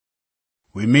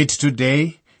We meet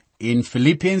today in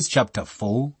Philippians chapter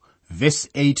 4, verse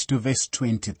 8 to verse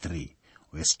 23.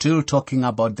 We're still talking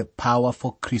about the power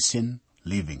for Christian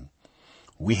living.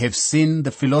 We have seen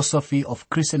the philosophy of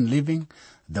Christian living,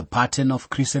 the pattern of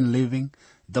Christian living,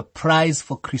 the prize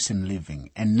for Christian living,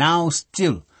 and now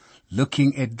still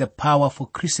looking at the power for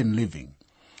Christian living.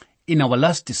 In our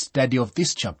last study of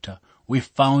this chapter, we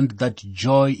found that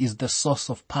joy is the source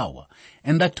of power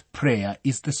and that prayer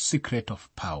is the secret of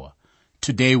power.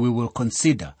 Today we will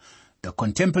consider the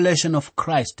contemplation of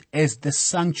Christ as the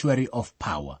sanctuary of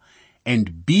power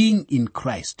and being in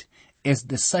Christ as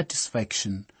the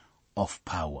satisfaction of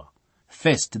power.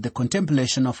 First, the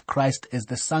contemplation of Christ as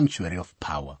the sanctuary of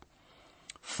power.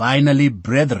 Finally,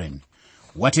 brethren,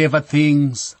 whatever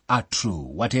things are true,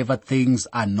 whatever things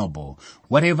are noble,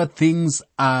 whatever things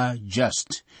are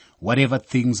just, whatever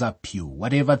things are pure,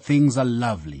 whatever things are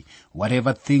lovely,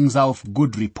 whatever things are of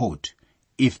good report,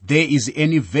 if there is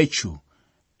any virtue,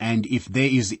 and if there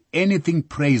is anything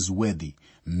praiseworthy,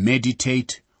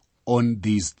 meditate on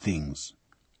these things.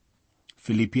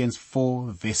 Philippians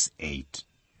 4 verse 8.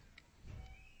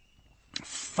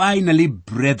 Finally,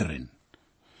 brethren,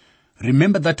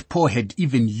 remember that Paul had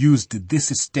even used this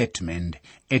statement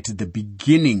at the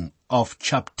beginning of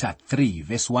chapter 3,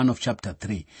 verse 1 of chapter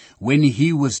 3, when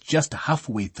he was just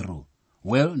halfway through.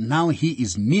 Well, now he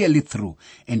is nearly through,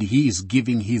 and he is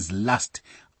giving his last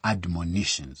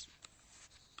admonitions.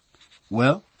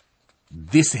 Well,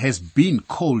 this has been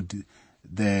called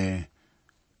the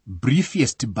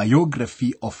briefest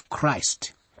biography of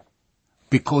Christ,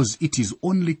 because it is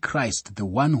only Christ, the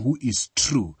one who is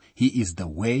true. He is the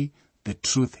way, the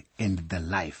truth, and the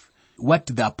life. What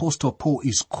the Apostle Paul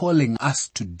is calling us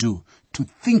to do, to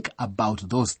think about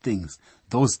those things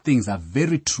are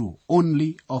very true,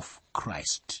 only of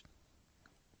Christ.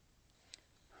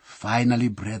 Finally,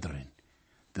 brethren,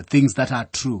 the things that are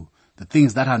true, the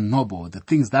things that are noble, the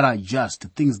things that are just, the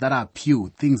things that are pure,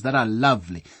 things that are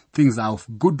lovely, things that are of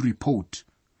good report,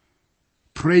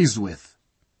 praiseworthy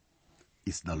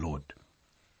is the Lord.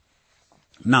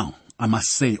 Now, I must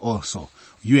say also,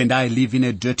 you and I live in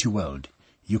a dirty world.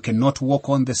 You cannot walk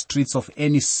on the streets of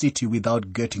any city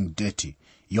without getting dirty.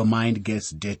 Your mind gets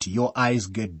dirty. Your eyes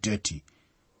get dirty.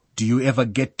 Do you ever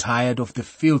get tired of the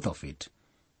filth of it?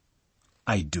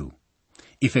 I do.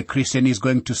 If a Christian is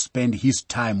going to spend his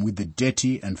time with the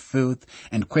dirty and filth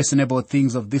and questionable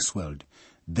things of this world,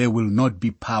 there will not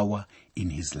be power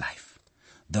in his life.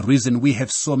 The reason we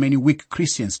have so many weak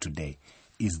Christians today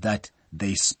is that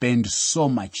they spend so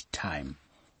much time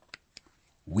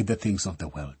with the things of the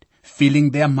world,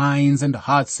 filling their minds and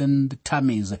hearts and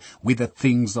tummies with the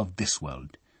things of this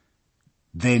world.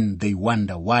 Then they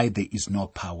wonder why there is no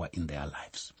power in their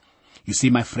lives. You see,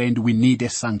 my friend, we need a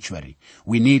sanctuary.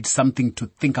 We need something to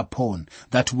think upon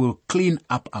that will clean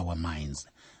up our minds.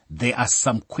 There are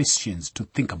some questions to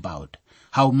think about.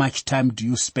 How much time do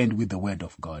you spend with the Word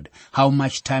of God? How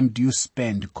much time do you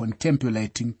spend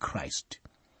contemplating Christ?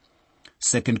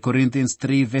 2 Corinthians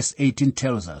 3 verse 18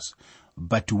 tells us,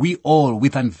 "But we all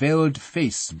with unveiled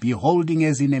face, beholding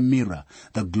as in a mirror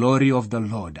the glory of the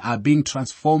Lord, are being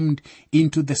transformed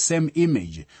into the same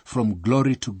image from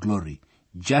glory to glory,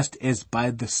 just as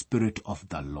by the Spirit of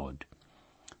the Lord."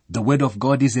 The Word of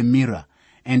God is a mirror,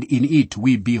 and in it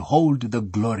we behold the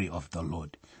glory of the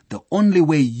Lord. The only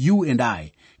way you and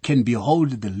I can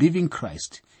behold the living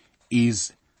Christ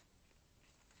is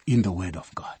in the Word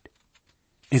of God.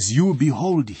 As you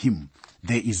behold Him,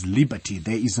 there is liberty,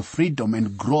 there is a freedom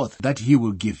and growth that He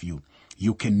will give you.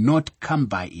 You cannot come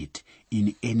by it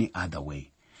in any other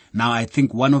way. Now, I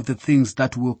think one of the things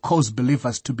that will cause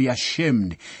believers to be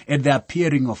ashamed at the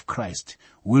appearing of Christ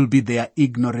will be their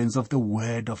ignorance of the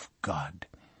Word of God.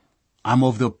 I'm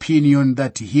of the opinion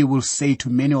that He will say to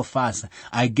many of us,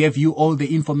 "I gave you all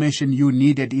the information you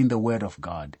needed in the Word of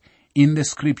God. In the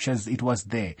Scriptures, it was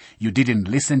there. You didn't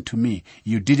listen to me.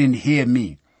 You didn't hear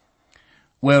me."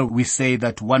 Well, we say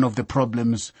that one of the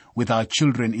problems with our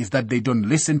children is that they don't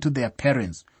listen to their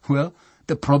parents. Well,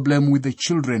 the problem with the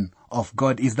children of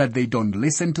God is that they don't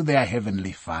listen to their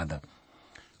Heavenly Father.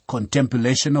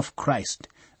 Contemplation of Christ,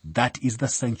 that is the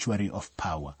sanctuary of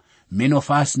power. Many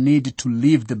of us need to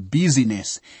leave the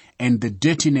busyness and the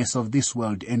dirtiness of this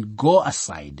world and go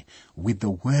aside with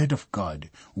the Word of God,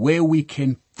 where we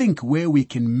can think, where we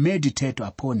can meditate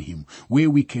upon Him, where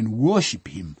we can worship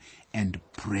Him and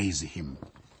praise Him.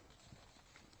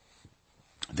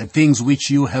 The things which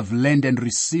you have learned and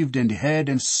received and heard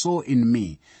and saw in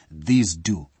me, these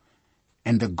do,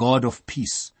 and the God of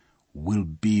peace will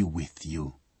be with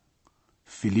you.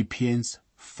 Philippians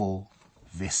 4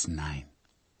 verse 9.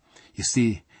 You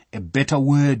see, a better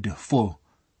word for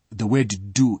the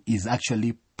word do is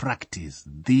actually practice.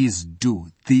 These do,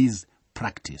 these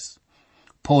practice.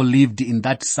 Paul lived in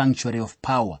that sanctuary of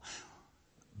power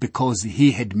because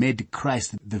he had made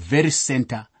Christ the very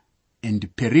center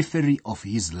and periphery of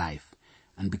his life.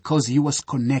 And because he was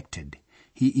connected,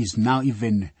 he is now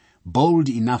even bold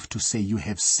enough to say, you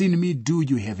have seen me do,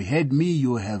 you have heard me,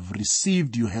 you have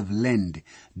received, you have learned.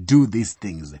 Do these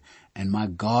things, and my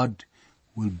God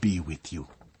will be with you.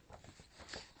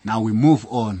 Now we move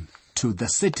on to the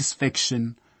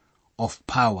satisfaction of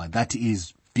power, that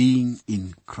is being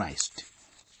in Christ.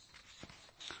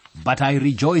 But I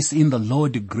rejoice in the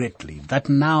Lord greatly that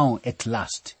now at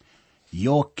last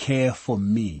your care for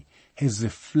me has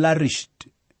flourished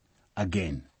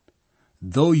again.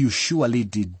 Though you surely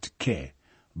did care,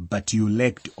 but you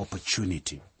lacked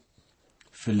opportunity.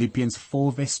 Philippians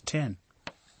 4 verse 10.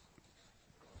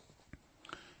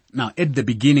 Now, at the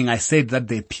beginning, I said that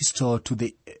the epistle to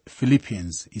the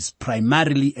Philippians is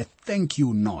primarily a thank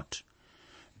you note.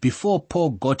 Before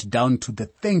Paul got down to the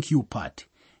thank you part,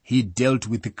 he dealt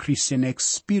with the Christian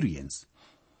experience.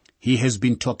 He has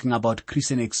been talking about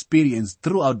Christian experience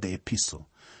throughout the epistle.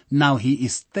 Now he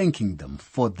is thanking them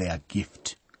for their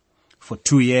gift. For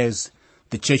 2 years,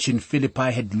 the church in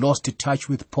Philippi had lost touch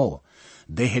with Paul.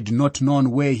 They had not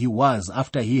known where he was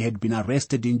after he had been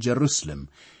arrested in Jerusalem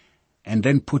and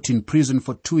then put in prison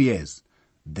for 2 years.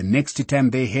 The next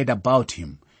time they heard about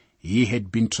him, he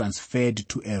had been transferred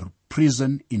to a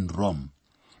prison in Rome.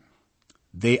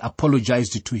 They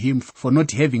apologized to him for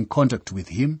not having contact with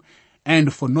him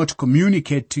and for not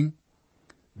communicating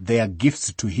their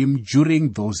gifts to him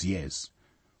during those years.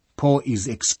 Paul is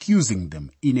excusing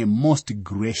them in a most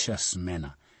gracious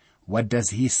manner. What does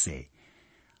he say?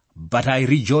 But I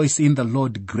rejoice in the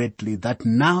Lord greatly that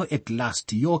now at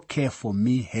last your care for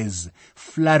me has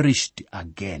flourished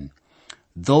again.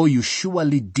 Though you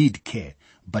surely did care,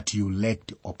 but you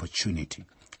lacked opportunity.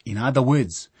 In other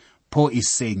words, Paul is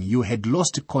saying you had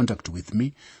lost contact with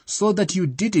me so that you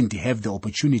didn't have the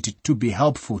opportunity to be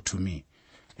helpful to me.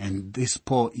 And this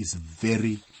Paul is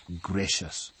very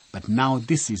gracious. But now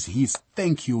this is his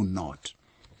thank you note.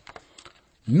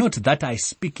 Note that I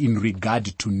speak in regard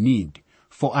to need,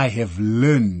 for I have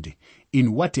learned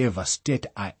in whatever state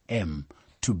I am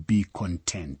to be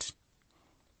content.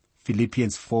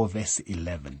 Philippians 4 verse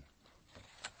 11.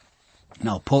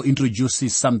 Now Paul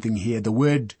introduces something here, the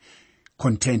word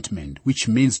contentment, which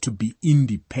means to be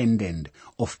independent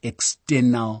of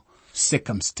external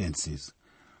circumstances.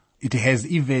 It has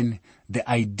even the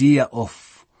idea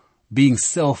of being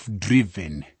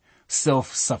self-driven,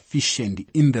 self-sufficient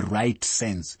in the right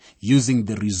sense, using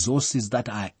the resources that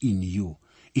are in you.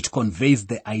 It conveys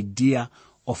the idea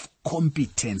of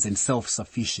competence and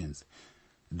self-sufficiency.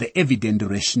 The evident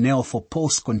rationale for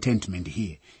Paul's contentment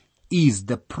here is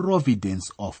the providence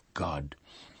of God.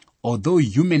 Although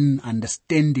human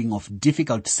understanding of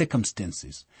difficult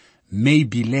circumstances may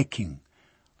be lacking,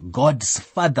 God's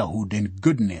fatherhood and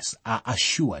goodness are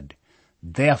assured.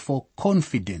 Therefore,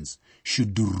 confidence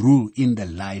should rule in the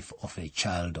life of a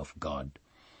child of God.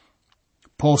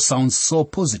 Paul sounds so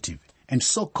positive and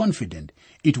so confident,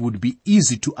 it would be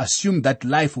easy to assume that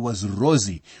life was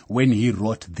rosy when he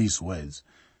wrote these words.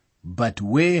 But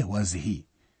where was he?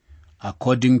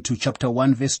 According to chapter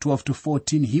 1 verse 12 to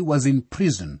 14, he was in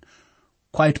prison,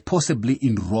 quite possibly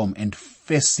in Rome, and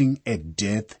facing a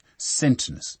death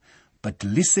sentence. But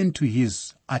listen to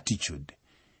his attitude.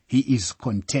 He is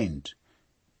content.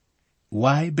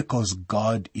 Why? Because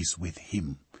God is with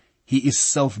him. He is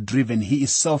self-driven. He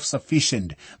is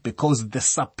self-sufficient because the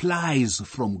supplies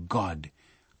from God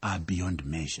are beyond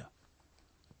measure.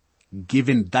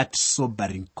 Given that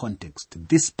sobering context,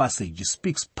 this passage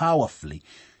speaks powerfully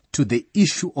to the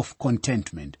issue of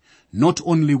contentment, not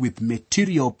only with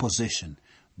material possession,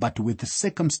 but with the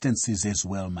circumstances as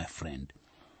well, my friend.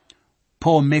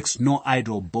 Paul makes no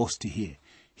idle boast here.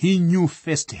 He knew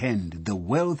firsthand the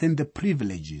wealth and the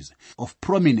privileges of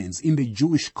prominence in the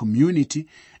Jewish community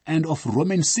and of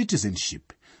Roman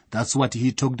citizenship. That's what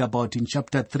he talked about in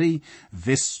chapter 3,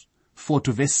 verse 4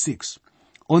 to verse 6.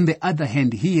 On the other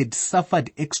hand, he had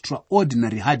suffered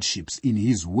extraordinary hardships in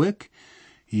his work.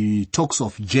 He talks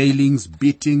of jailings,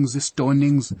 beatings,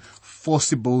 stonings,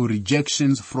 forcible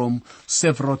rejections from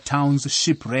several towns,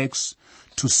 shipwrecks,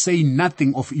 to say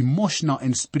nothing of emotional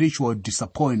and spiritual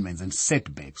disappointments and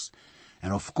setbacks.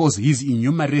 And of course, his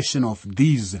enumeration of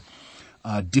these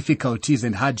difficulties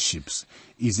and hardships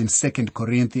is in 2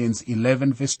 Corinthians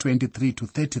 11 verse 23 to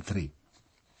 33.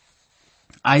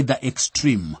 Either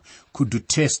extreme could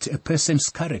test a person's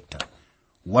character.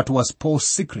 What was Paul's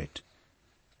secret?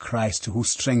 Christ who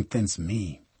strengthens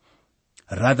me.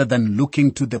 Rather than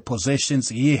looking to the possessions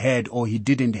he had or he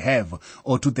didn't have,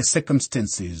 or to the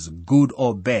circumstances, good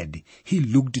or bad, he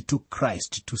looked to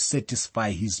Christ to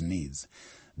satisfy his needs.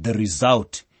 The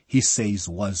result, he says,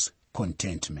 was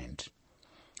contentment.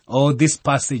 Oh, this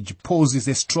passage poses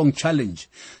a strong challenge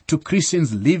to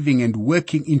Christians living and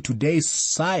working in today's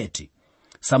society.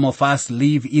 Some of us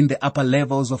live in the upper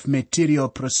levels of material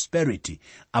prosperity,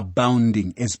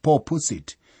 abounding, as Paul puts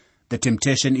it. The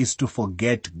temptation is to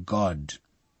forget God.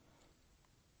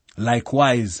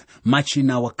 Likewise, much in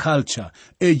our culture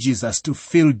urges us to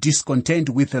feel discontent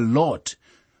with a lot.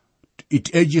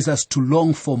 It urges us to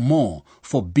long for more,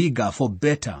 for bigger, for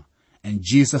better. And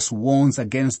Jesus warns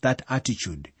against that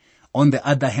attitude. On the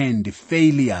other hand,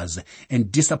 failures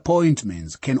and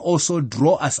disappointments can also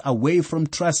draw us away from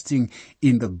trusting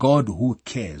in the God who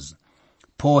cares.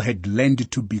 Paul had learned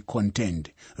to be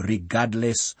content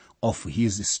regardless of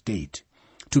his state.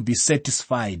 To be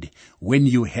satisfied when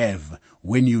you have,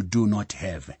 when you do not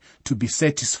have. To be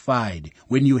satisfied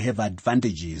when you have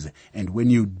advantages and when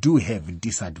you do have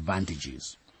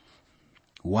disadvantages.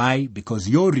 Why? Because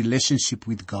your relationship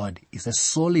with God is a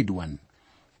solid one.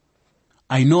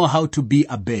 I know how to be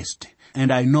abased,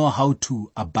 and I know how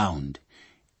to abound.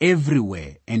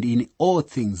 Everywhere and in all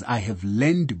things I have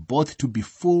learned both to be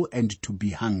full and to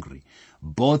be hungry,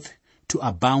 both to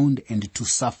abound and to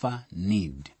suffer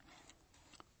need.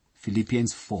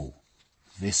 Philippians 4,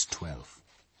 verse 12.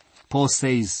 Paul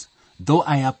says, though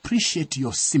I appreciate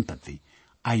your sympathy,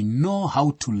 I know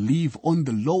how to live on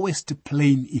the lowest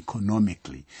plane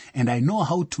economically, and I know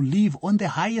how to live on the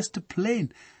highest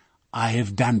plane. I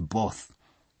have done both.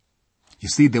 You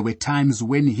see, there were times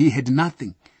when he had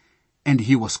nothing and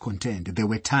he was content. There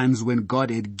were times when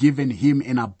God had given him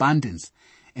an abundance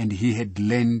and he had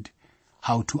learned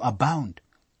how to abound.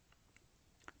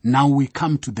 Now we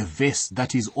come to the verse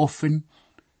that is often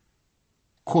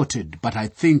quoted, but I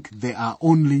think there are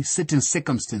only certain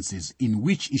circumstances in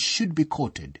which it should be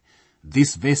quoted.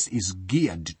 This verse is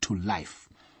geared to life.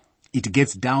 It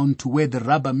gets down to where the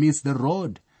rubber meets the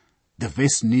road. The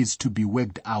verse needs to be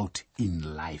worked out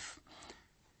in life.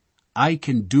 I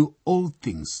can do all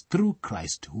things through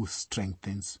Christ who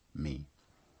strengthens me.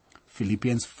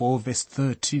 Philippians 4 verse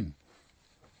 13.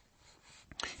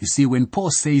 You see, when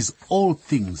Paul says all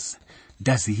things,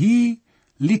 does he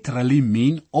literally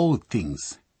mean all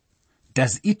things?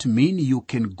 Does it mean you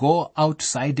can go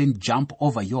outside and jump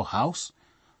over your house?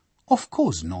 Of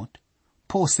course not.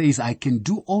 Paul says, I can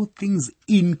do all things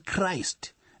in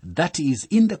Christ. That is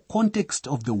in the context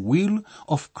of the will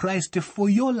of Christ for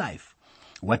your life.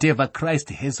 Whatever Christ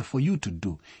has for you to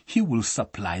do, he will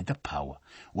supply the power.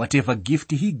 Whatever gift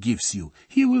he gives you,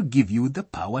 he will give you the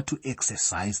power to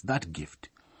exercise that gift.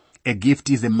 A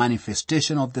gift is a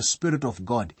manifestation of the Spirit of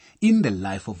God in the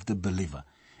life of the believer.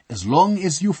 As long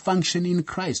as you function in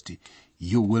Christ,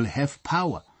 you will have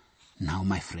power. Now,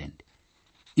 my friend,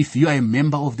 if you are a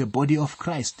member of the body of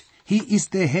Christ, he is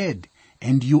the head,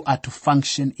 and you are to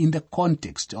function in the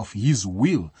context of his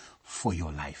will for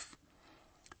your life.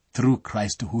 Through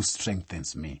Christ who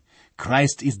strengthens me.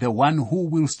 Christ is the one who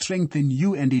will strengthen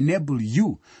you and enable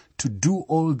you to do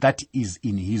all that is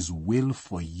in his will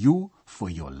for you, for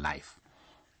your life.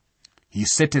 He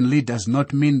certainly does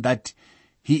not mean that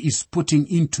he is putting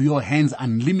into your hands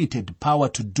unlimited power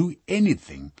to do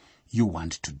anything you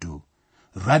want to do.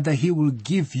 Rather, he will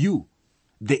give you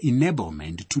the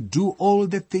enablement to do all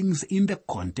the things in the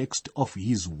context of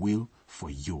his will for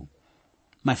you.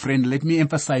 My friend, let me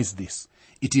emphasize this.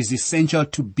 It is essential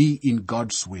to be in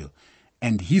God's will,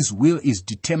 and his will is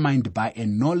determined by a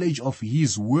knowledge of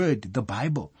his word, the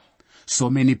Bible.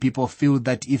 So many people feel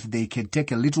that if they can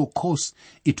take a little course,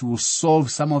 it will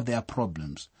solve some of their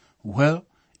problems. Well,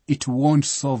 it won't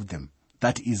solve them.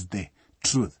 That is the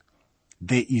truth.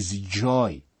 There is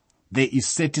joy, there is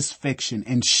satisfaction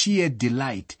and sheer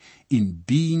delight in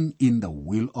being in the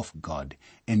will of God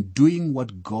and doing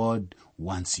what God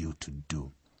wants you to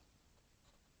do.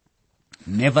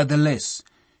 Nevertheless,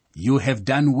 you have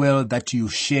done well that you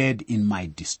shared in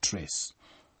my distress.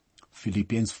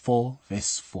 Philippians 4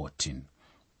 verse 14.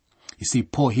 You see,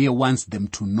 Paul here wants them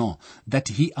to know that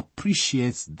he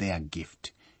appreciates their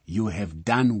gift. You have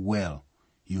done well.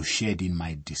 You shared in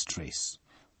my distress.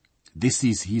 This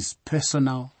is his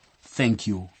personal thank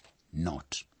you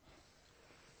note.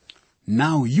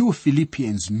 Now you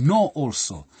Philippians know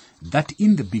also that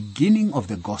in the beginning of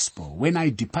the gospel, when I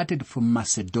departed from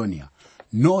Macedonia,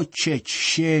 no church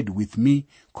shared with me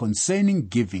concerning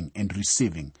giving and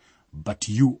receiving, but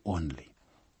you only.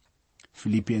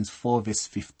 Philippians 4 verse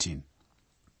 15.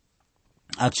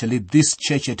 Actually, this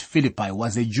church at Philippi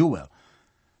was a jewel.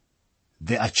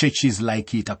 There are churches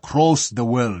like it across the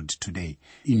world today.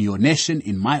 In your nation,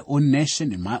 in my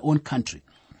own country.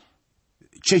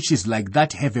 Churches like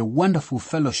that have a wonderful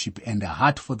fellowship and a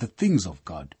heart for the things of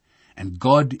God. And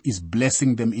God is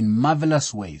blessing them in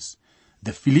marvelous ways.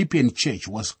 The Philippian church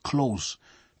was close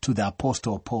to the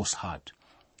Apostle Paul's heart.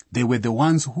 They were the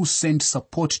ones who sent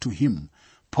support to him.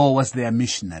 Paul was their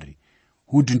missionary.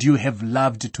 Wouldn't you have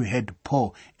loved to have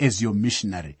Paul as your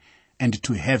missionary and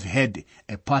to have had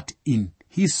a part in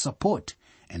his support?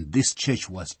 And this church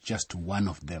was just one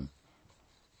of them.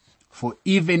 For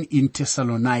even in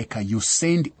Thessalonica you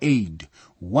send aid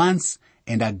once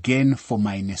and again for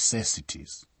my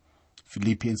necessities.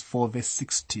 Philippians 4 verse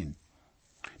 16.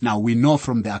 Now we know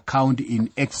from the account in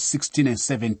Acts 16 and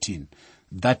 17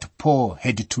 that Paul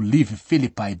had to leave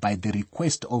Philippi by the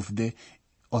request of the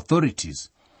authorities.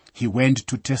 He went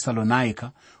to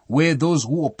Thessalonica, where those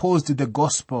who opposed the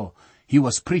gospel he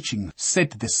was preaching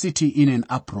set the city in an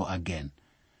uproar again.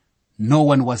 No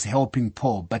one was helping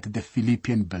Paul but the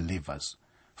Philippian believers.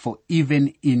 For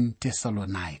even in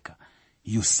Thessalonica,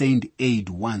 you send aid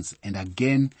once and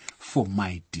again for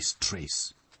my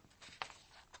distress.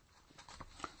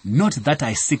 Not that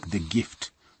I seek the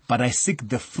gift, but I seek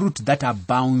the fruit that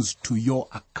abounds to your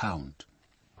account.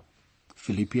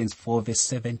 Philippians 4 verse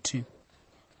 17.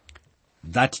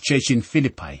 That church in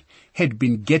Philippi had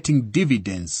been getting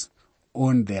dividends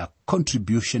on their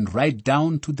contribution right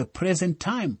down to the present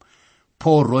time.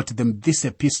 Paul wrote them this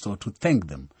epistle to thank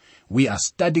them. We are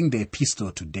studying the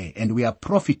epistle today and we are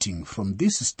profiting from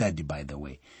this study, by the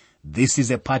way. This is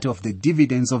a part of the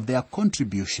dividends of their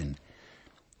contribution.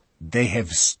 They have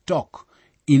stock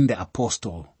in the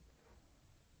Apostle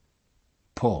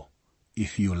Paul,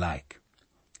 if you like.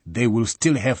 They will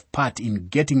still have part in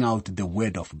getting out the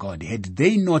word of God. Had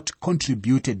they not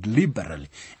contributed liberally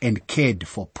and cared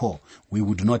for Paul, we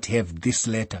would not have this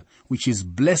letter, which is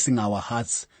blessing our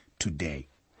hearts today.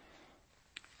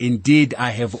 Indeed, I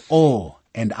have all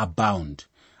and abound.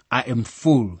 I am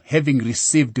full, having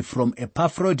received from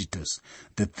Epaphroditus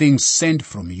the things sent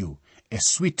from you, a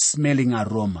sweet-smelling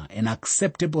aroma, an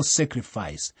acceptable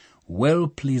sacrifice,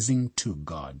 well-pleasing to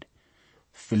God.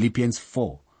 Philippians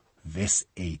 4, verse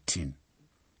 18.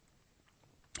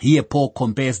 Here Paul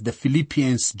compares the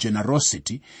Philippians'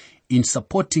 generosity in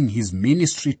supporting his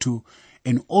ministry to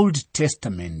an Old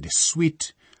Testament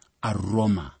sweet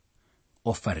aroma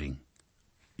offering.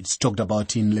 It's talked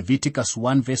about in Leviticus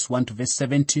 1 verse 1 to verse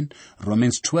 17.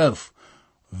 Romans 12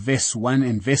 verse 1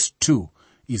 and verse 2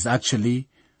 is actually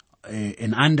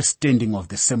an understanding of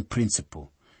the same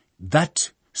principle.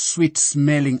 That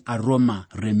sweet-smelling aroma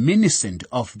reminiscent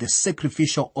of the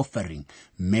sacrificial offering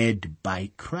made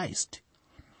by Christ.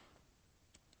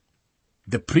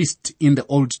 The priest in the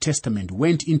Old Testament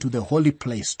went into the holy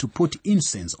place to put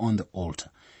incense on the altar,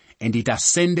 and it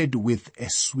ascended with a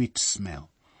sweet smell.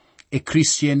 A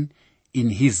Christian in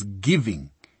his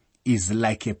giving is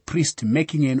like a priest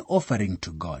making an offering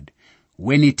to God.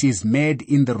 When it is made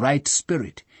in the right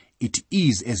spirit, it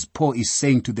is, as Paul is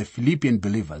saying to the Philippian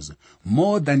believers,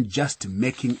 more than just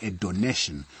making a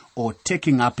donation or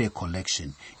taking up a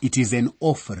collection. It is an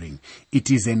offering.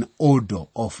 It is an odor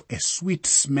of a sweet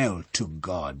smell to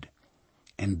God.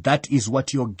 And that is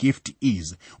what your gift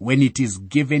is when it is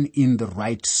given in the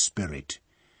right spirit.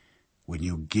 When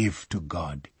you give to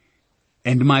God.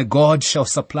 And my God shall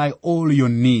supply all your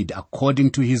need according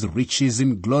to his riches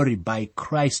in glory by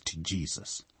Christ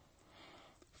Jesus.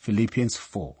 Philippians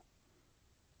 4.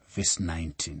 Verse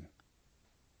 19.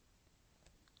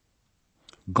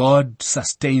 God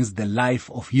sustains the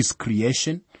life of his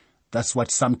creation. That's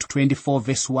what Psalm 24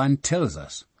 verse 1 tells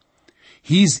us.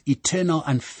 His eternal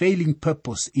unfailing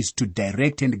purpose is to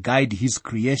direct and guide his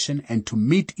creation and to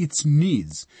meet its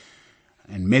needs.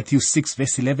 And Matthew 6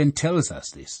 verse 11 tells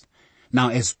us this.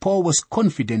 Now, as Paul was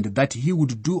confident that he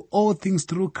would do all things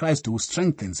through Christ who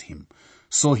strengthens him,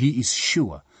 so he is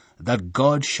sure that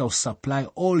God shall supply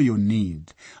all your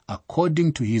need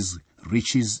according to his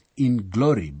riches in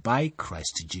glory by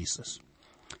Christ Jesus.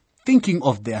 Thinking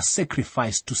of their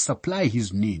sacrifice to supply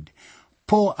his need,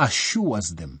 Paul assures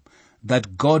them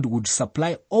that God would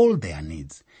supply all their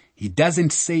needs. He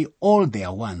doesn't say all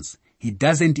their wants. He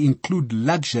doesn't include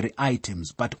luxury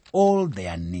items, but all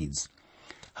their needs.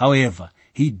 However,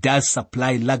 he does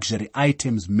supply luxury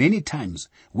items many times.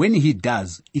 When he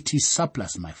does, it is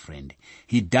surplus, my friend.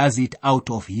 He does it out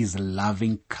of his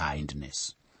loving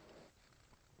kindness.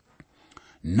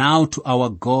 Now to our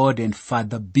God and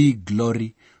Father be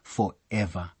glory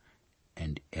forever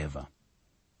and ever.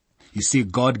 You see,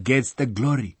 God gets the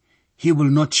glory. He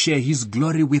will not share his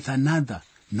glory with another.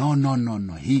 No.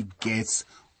 He gets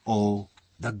all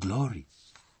the glory.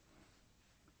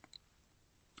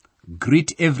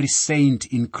 Greet every saint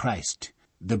in Christ.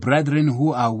 The brethren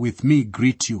who are with me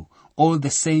greet you. All the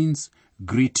saints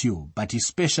greet you, but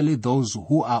especially those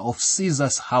who are of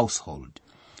Caesar's household.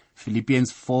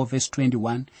 Philippians 4 verse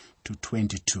 21 to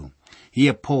 22.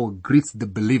 Here Paul greets the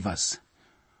believers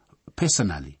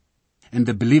personally, and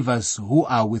the believers who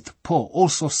are with Paul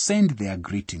also send their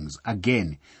greetings.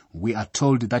 Again, we are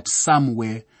told that some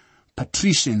were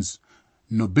patricians,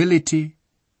 nobility,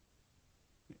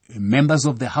 members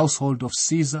of the household of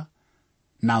Caesar.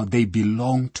 Now they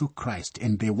belong to Christ,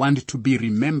 and they want to be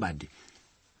remembered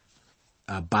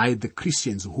by the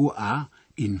Christians who are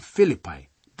in Philippi.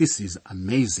 This is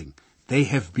amazing. They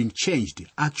have been changed,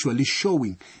 actually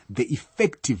showing the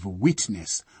effective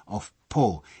witness of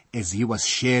Paul as he was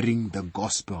sharing the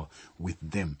gospel with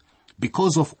them.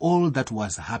 Because of all that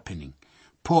was happening,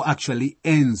 Paul actually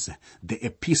ends the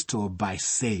epistle by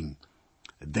saying,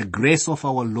 "The grace of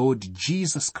our Lord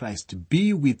Jesus Christ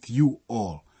be with you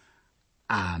all.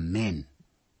 Amen."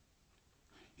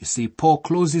 You see, Paul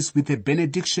closes with a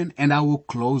benediction, and I will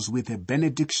close with a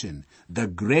benediction. The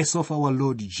grace of our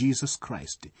Lord Jesus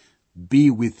Christ be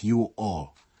with you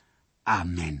all.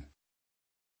 Amen.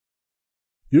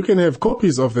 You can have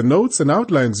copies of the notes and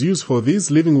outlines used for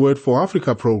these Living Word for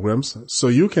Africa programs so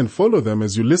you can follow them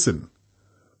as you listen.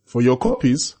 For your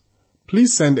copies,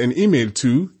 please send an email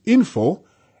to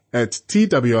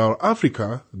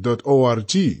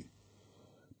info@twrafrica.org.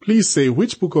 Please say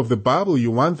which book of the Bible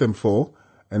you want them for,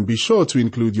 and be sure to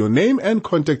include your name and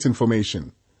contact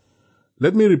information.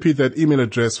 Let me repeat that email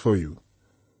address for you.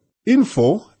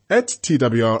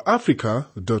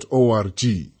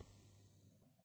 info@twrafrica.org.